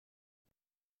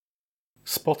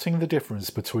Spotting the difference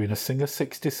between a Singer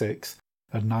 66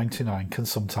 and 99 can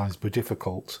sometimes be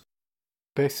difficult.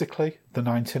 Basically, the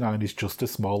 99 is just a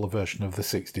smaller version of the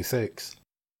 66.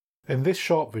 In this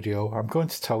short video, I'm going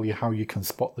to tell you how you can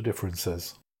spot the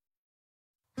differences.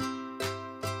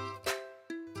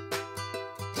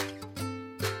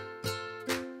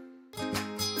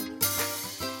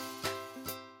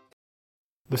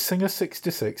 The Singer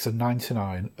 66 and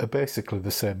 99 are basically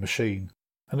the same machine,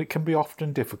 and it can be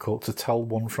often difficult to tell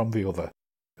one from the other,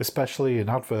 especially in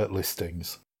advert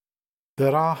listings.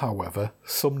 There are, however,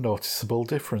 some noticeable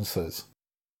differences.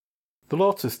 The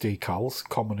Lotus decals,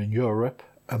 common in Europe,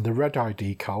 and the red eye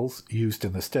decals, used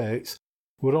in the States,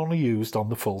 were only used on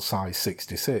the full-size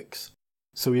 66,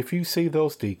 so if you see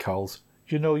those decals,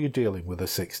 you know you're dealing with a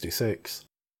 66.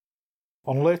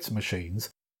 On later machines,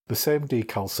 the same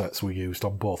decal sets were used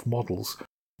on both models,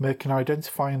 making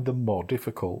identifying them more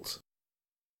difficult.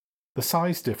 The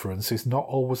size difference is not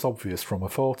always obvious from a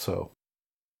photo.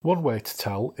 One way to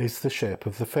tell is the shape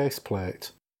of the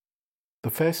faceplate. The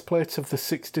faceplate of the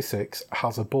 66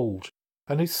 has a bulge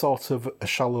and is sort of a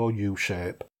shallow U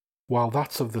shape, while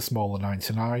that of the smaller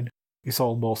 99 is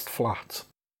almost flat.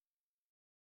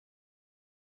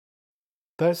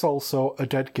 There's also a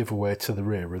dead giveaway to the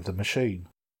rear of the machine.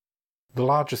 The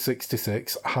larger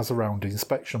 66 has a round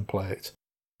inspection plate,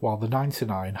 while the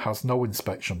 99 has no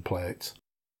inspection plate.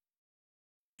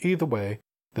 Either way,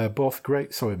 they're both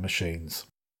great sewing machines.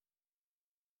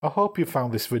 I hope you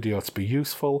found this video to be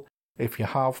useful. If you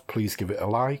have, please give it a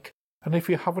like, and if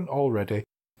you haven't already,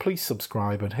 please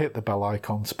subscribe and hit the bell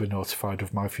icon to be notified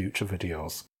of my future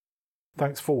videos.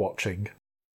 Thanks for watching.